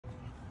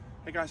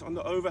Hey guys, on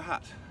the over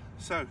hat.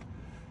 So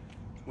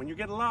when you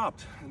get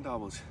lobbed in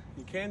doubles,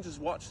 you can't just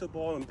watch the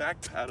ball and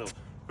back paddle.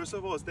 First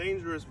of all, it's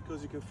dangerous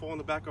because you can fall on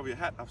the back of your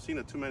head. I've seen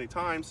it too many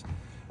times.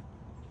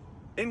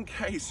 In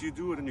case you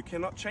do it and you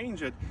cannot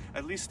change it,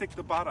 at least stick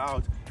the butt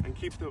out and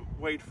keep the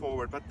weight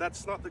forward. But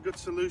that's not the good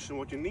solution.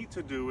 What you need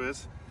to do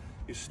is,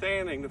 you're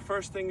standing, the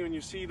first thing when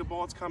you see the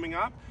ball's coming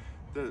up,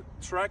 the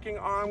tracking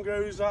arm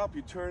goes up,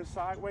 you turn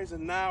sideways,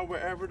 and now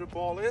wherever the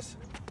ball is,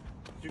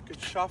 you can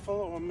shuffle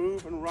or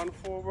move and run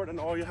forward, and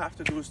all you have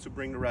to do is to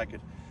bring the racket.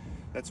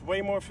 That's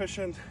way more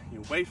efficient,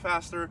 you're way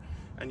faster,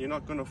 and you're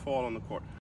not gonna fall on the court.